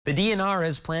The DNR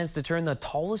has plans to turn the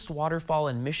tallest waterfall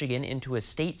in Michigan into a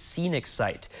state scenic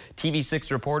site. TV6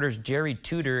 reporter Jerry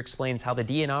Tudor explains how the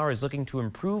DNR is looking to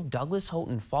improve Douglass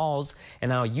Houghton Falls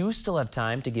and how you still have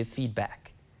time to give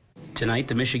feedback. Tonight,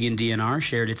 the Michigan DNR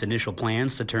shared its initial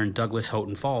plans to turn Douglass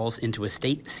Houghton Falls into a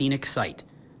state scenic site.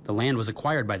 The land was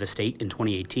acquired by the state in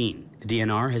 2018. The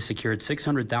DNR has secured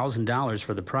 $600,000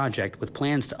 for the project with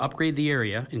plans to upgrade the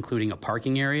area, including a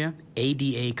parking area,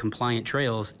 ADA-compliant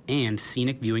trails, and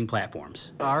scenic viewing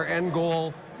platforms. Our end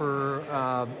goal for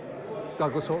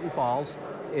Douglass Houghton Falls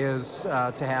is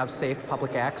to have safe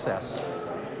public access.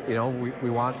 You know, we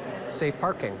want safe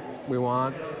parking. We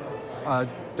want a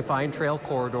defined trail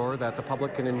corridor that the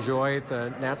public can enjoy the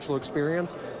natural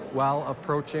experience while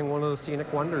approaching one of the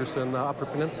scenic wonders in the Upper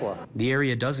Peninsula. The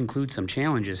area does include some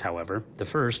challenges, however, the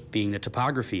first being the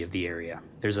topography of the area.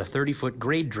 There's a 30-foot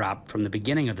grade drop from the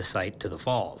beginning of the site to the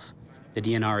falls. The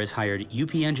DNR has hired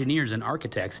UP engineers and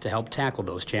architects to help tackle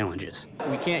those challenges.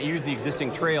 We can't use the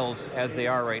existing trails as they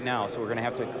are right now, so we're going to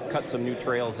have to cut some new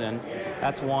trails in.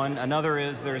 That's one. Another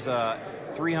is there's a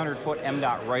 300-foot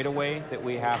MDOT right-of-way that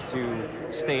we have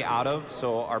to stay out of,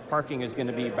 so our parking is going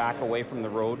to be back away from the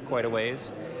road quite a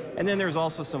ways. And then there's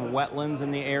also some wetlands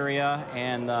in the area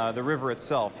and the river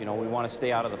itself. You know, we want to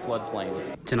stay out of the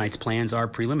floodplain. Tonight's plans are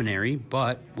preliminary,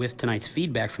 but with tonight's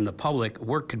feedback from the public,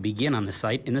 work could begin on the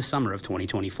site in the summer of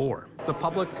 2024. The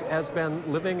public has been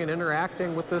living and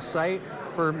interacting with this site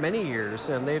for many years,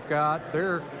 and they've got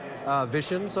their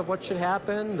visions of what should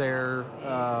happen, their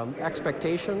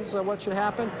expectations of what should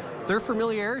happen, their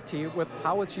familiarity with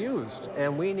how it's used.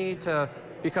 And we need to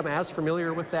become as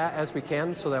familiar with that as we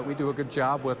can so that we do a good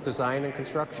job with design and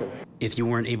construction. If you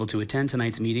weren't able to attend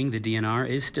tonight's meeting, the DNR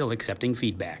is still accepting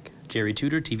feedback. Jerry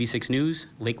Tudor, TV6 News,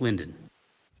 Lake Linden.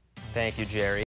 Thank you, Jerry.